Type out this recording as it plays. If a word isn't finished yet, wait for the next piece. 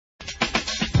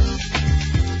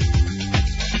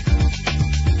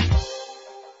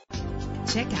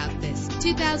Check out this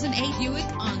 2008 Buick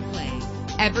Enclave.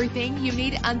 Everything you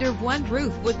need under one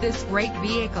roof with this great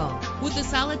vehicle. With a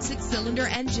solid 6-cylinder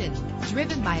engine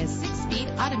driven by a 6-speed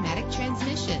automatic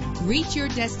transmission. Reach your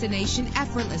destination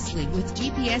effortlessly with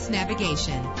GPS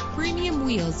navigation. Premium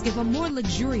wheels give a more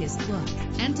luxurious look.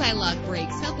 Anti-lock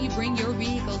brakes help you bring your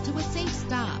vehicle to a safe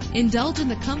stop. Indulge in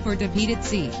the comfort of heated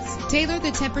seats. Tailor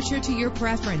the temperature to your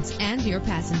preference and your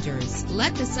passengers.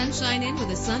 Let the sunshine in with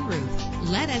a sunroof.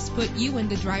 Let us put you in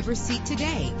the driver's seat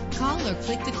today. Call or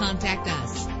click to contact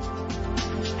us.